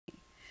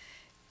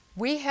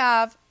We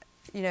have,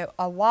 you know,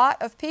 a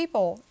lot of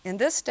people in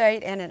this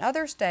state and in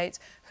other states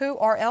who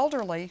are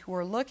elderly, who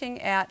are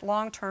looking at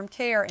long-term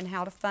care and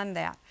how to fund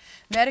that.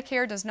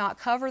 Medicare does not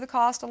cover the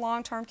cost of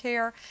long-term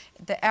care.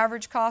 The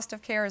average cost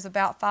of care is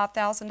about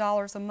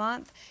 $5,000 a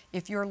month.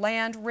 If you're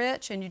land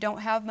rich and you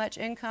don't have much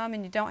income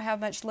and you don't have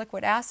much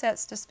liquid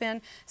assets to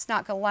spend, it's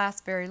not going to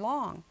last very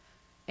long.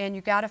 And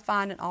you've got to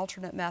find an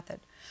alternate method.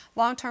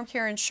 Long-term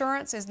care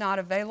insurance is not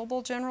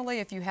available generally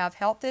if you have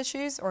health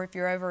issues or if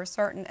you're over a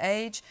certain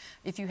age,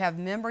 if you have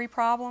memory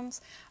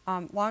problems.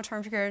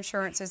 Long-term care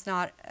insurance is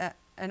not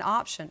an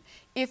option.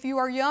 If you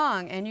are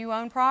young and you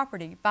own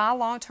property, buy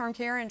long-term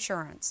care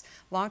insurance.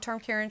 Long-term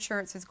care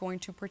insurance is going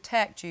to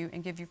protect you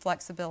and give you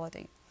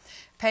flexibility.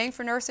 Paying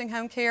for nursing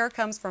home care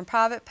comes from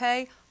private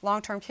pay.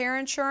 Long-term care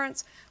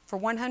insurance, for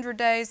 100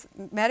 days,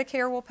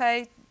 Medicare will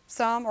pay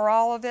some or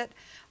all of it.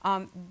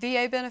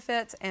 VA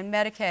benefits and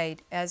Medicaid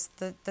as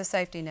the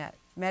safety net.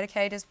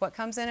 Medicaid is what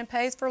comes in and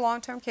pays for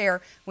long-term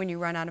care when you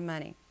run out of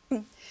money.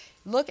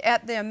 Look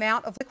at the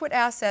amount of liquid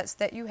assets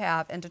that you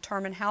have and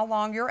determine how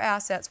long your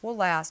assets will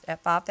last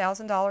at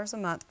 $5,000 a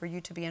month for you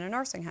to be in a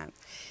nursing home.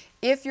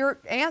 If your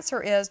answer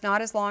is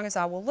not as long as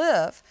I will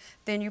live,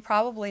 then you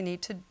probably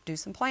need to do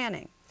some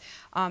planning.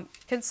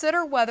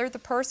 Consider whether the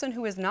person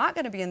who is not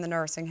going to be in the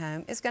nursing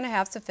home is going to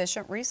have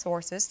sufficient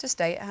resources to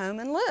stay at home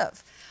and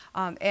live.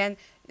 And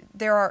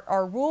there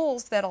are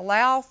rules that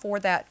allow for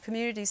that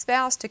community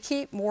spouse to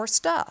keep more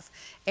stuff.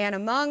 And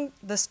among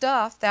the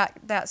stuff that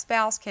that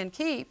spouse can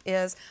keep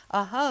is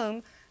a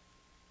home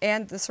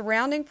and the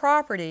surrounding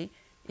property,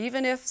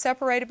 even if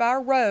separated by a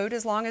road,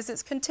 as long as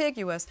it's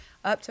contiguous,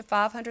 up to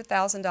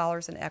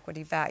 $500,000 in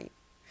equity value.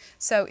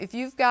 So if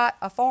you've got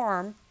a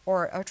farm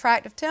or a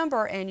tract of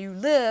timber and you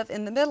live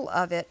in the middle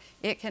of it,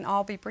 it can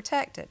all be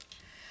protected.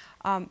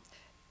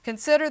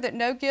 Consider that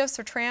no gifts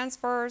or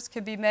transfers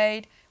can be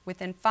made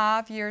within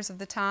 5 years of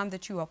the time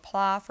that you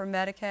apply for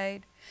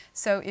Medicaid.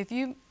 So if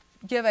you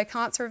give a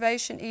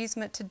conservation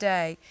easement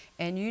today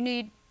and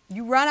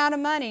you run out of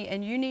money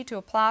and you need to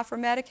apply for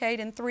Medicaid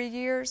in 3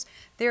 years,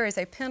 there is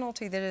a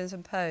penalty that is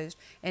imposed,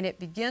 and it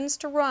begins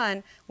to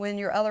run when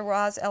you're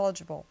otherwise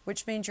eligible,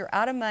 which means you're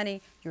out of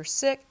money, you're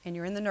sick, and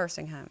you're in the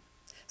nursing home.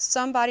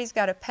 Somebody's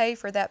got to pay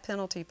for that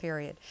penalty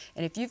period.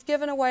 And if you've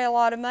given away a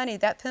lot of money,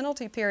 that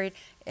penalty period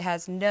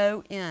has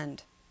no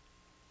end.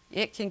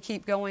 It can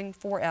keep going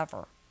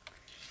forever.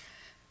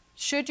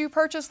 Should you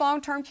purchase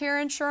long-term care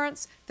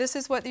insurance? This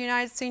is what the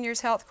United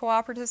Seniors Health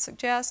Cooperative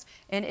suggests,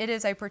 and it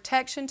is a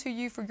protection to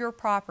you for your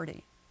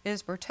property. It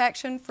is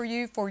protection for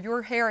you for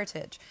your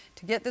heritage.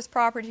 To get this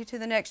property to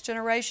the next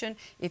generation,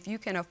 if you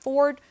can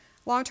afford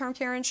long-term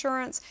care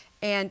insurance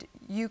and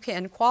you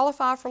can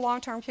qualify for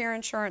long-term care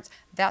insurance,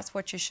 that's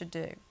what you should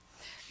do.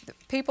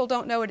 People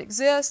don't know it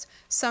exists,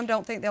 some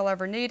don't think they'll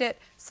ever need it,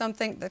 some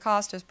think the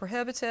cost is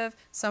prohibitive,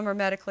 some are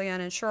medically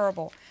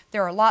uninsurable.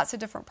 There are lots of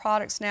different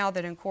products now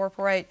that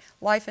incorporate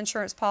life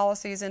insurance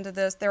policies into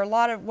this. There are a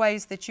lot of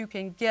ways that you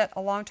can get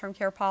a long-term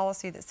care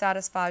policy that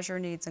satisfies your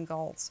needs and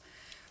goals.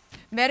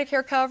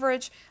 Medicare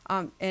coverage,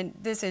 and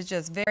this is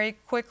just very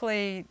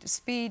quickly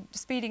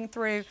speeding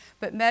through,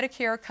 but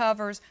Medicare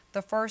covers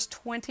the first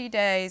 20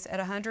 days at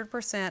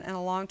 100% in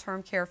a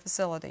long-term care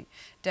facility.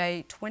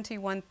 Day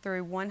 21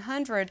 through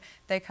 100,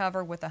 they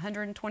cover with a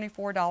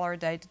 $124 a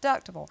day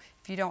deductible.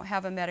 If you don't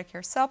have a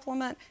Medicare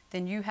supplement,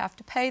 then you have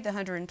to pay the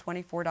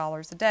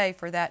 $124 a day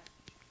for that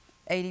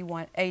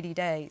 80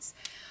 days.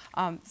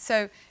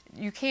 So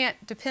you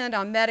can't depend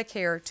on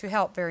Medicare to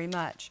help very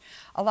much.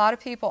 A lot of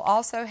people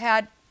also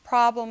had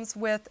problems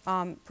with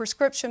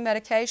prescription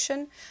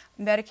medication.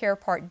 Medicare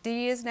Part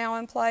D is now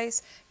in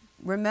place.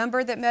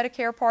 Remember that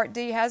Medicare Part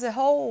D has a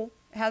hole,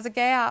 has a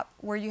gap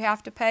where you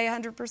have to pay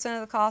 100%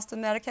 of the cost of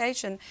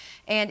medication.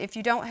 And if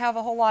you don't have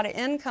a whole lot of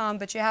income,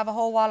 but you have a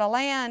whole lot of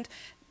land,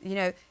 you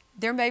know,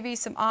 there may be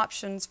some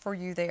options for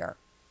you there.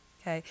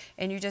 Okay?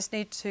 And you just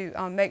need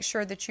to make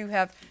sure that you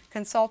have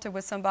consulted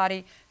with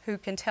somebody who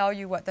can tell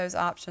you what those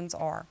options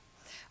are.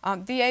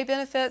 VA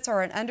benefits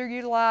are an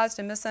underutilized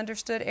and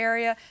misunderstood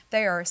area.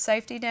 They are a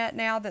safety net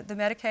now that the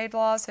Medicaid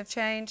laws have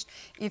changed.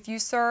 If you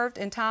served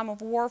in time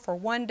of war for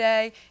 1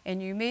 day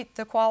and you meet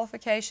the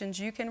qualifications,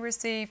 you can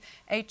receive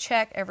a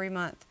check every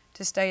month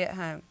to stay at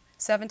home.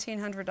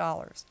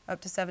 $1,700,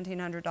 up to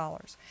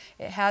 $1,700.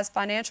 It has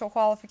financial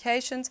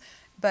qualifications,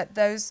 but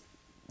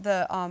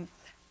the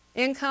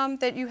income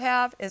that you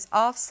have is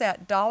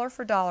offset dollar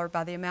for dollar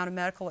by the amount of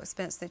medical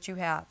expense that you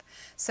have.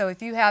 So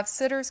if you have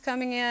sitters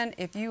coming in,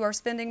 if you are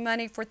spending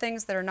money for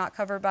things that are not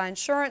covered by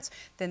insurance,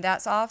 then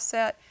that's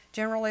offset.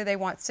 Generally, they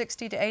want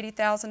 $60,000 to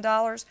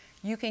 $80,000.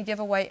 You can give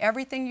away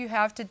everything you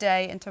have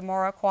today and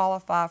tomorrow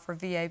qualify for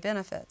VA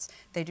benefits.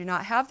 They do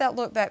not have that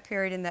look-back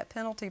period and that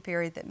penalty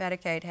period that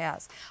Medicaid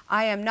has.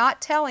 I am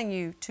not telling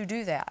you to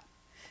do that.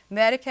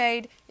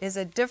 Medicaid is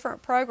a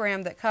different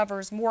program that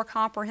covers more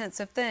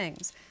comprehensive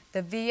things.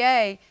 The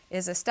VA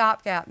is a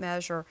stopgap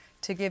measure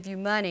to give you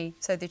money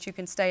so that you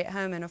can stay at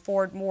home and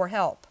afford more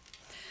help.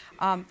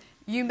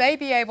 You may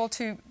be able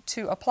to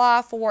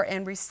apply for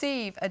and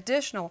receive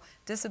additional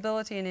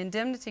disability and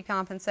indemnity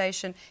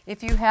compensation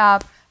if you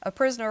have a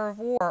prisoner of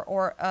war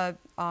or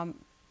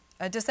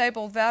a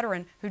disabled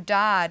veteran who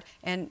died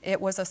and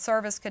it was a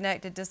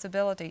service-connected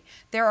disability.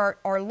 There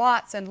are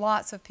lots and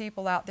lots of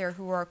people out there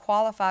who are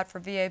qualified for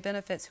VA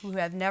benefits who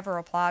have never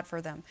applied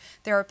for them.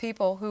 There are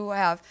people who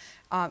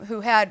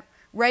had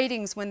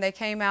ratings when they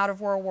came out of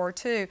World War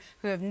II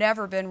who have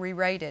never been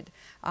re-rated.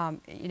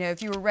 You know,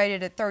 if you were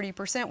rated at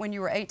 30% when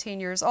you were 18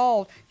 years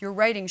old, your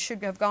rating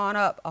should have gone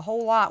up a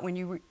whole lot when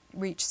you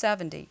reach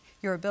 70.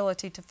 Your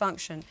ability to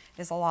function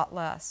is a lot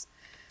less.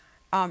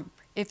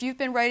 If you've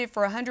been rated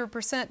for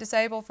 100%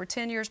 disabled for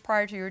 10 years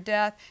prior to your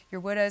death, your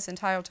widow is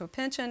entitled to a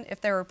pension.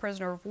 If they were a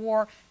prisoner of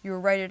war, you were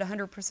rated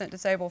 100%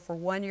 disabled for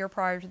 1 year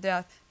prior to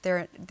death,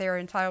 they're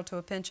entitled to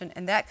a pension.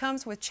 And that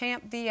comes with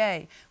CHAMP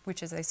VA,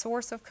 which is a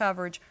source of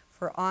coverage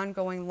for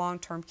ongoing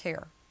long-term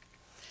care.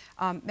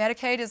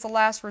 Medicaid is the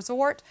last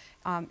resort.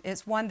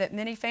 It's one that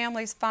many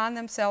families find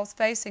themselves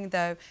facing,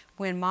 though,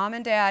 when mom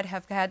and dad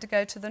have had to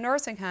go to the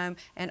nursing home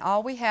and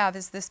all we have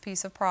is this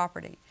piece of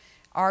property.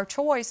 Our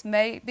choice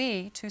may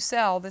be to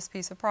sell this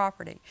piece of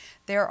property.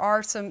 There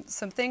are some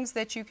things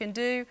that you can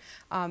do,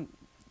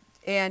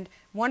 and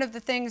one of the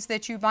things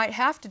that you might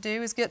have to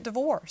do is get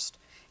divorced.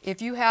 If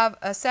you have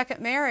a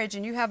second marriage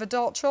and you have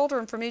adult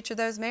children from each of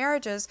those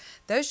marriages,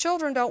 those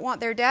children don't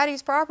want their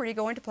daddy's property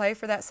going to pay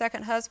for that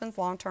second husband's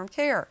long-term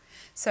care.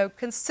 So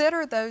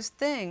consider those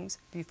things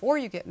before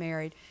you get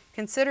married.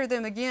 Consider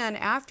them again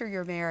after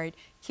you're married.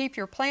 Keep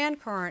your plan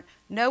current.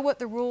 Know what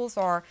the rules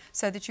are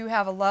so that you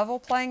have a level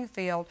playing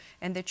field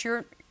and that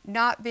you're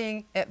not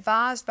being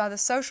advised by the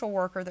social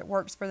worker that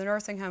works for the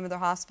nursing home or the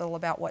hospital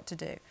about what to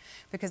do,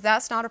 because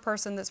that's not a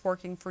person that's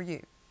working for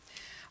you.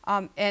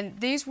 And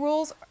these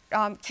rules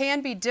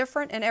can be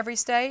different in every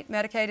state.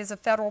 Medicaid is a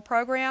federal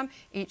program.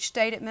 Each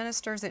state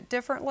administers it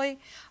differently.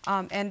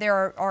 And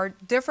there are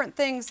different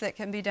things that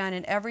can be done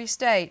in every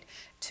state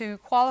to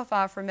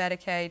qualify for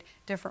Medicaid,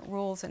 different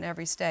rules in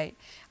every state.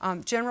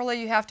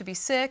 Generally, you have to be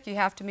sick. You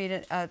have to meet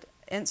an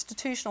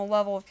institutional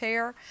level of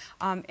care.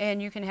 And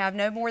you can have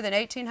no more than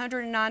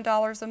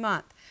 $1,809 a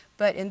month.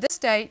 But in this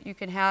state, you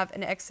can have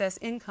an excess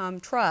income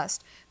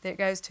trust that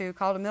goes to,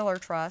 called a Miller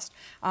Trust,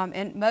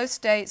 and most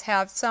states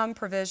have some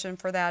provision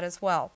for that as well.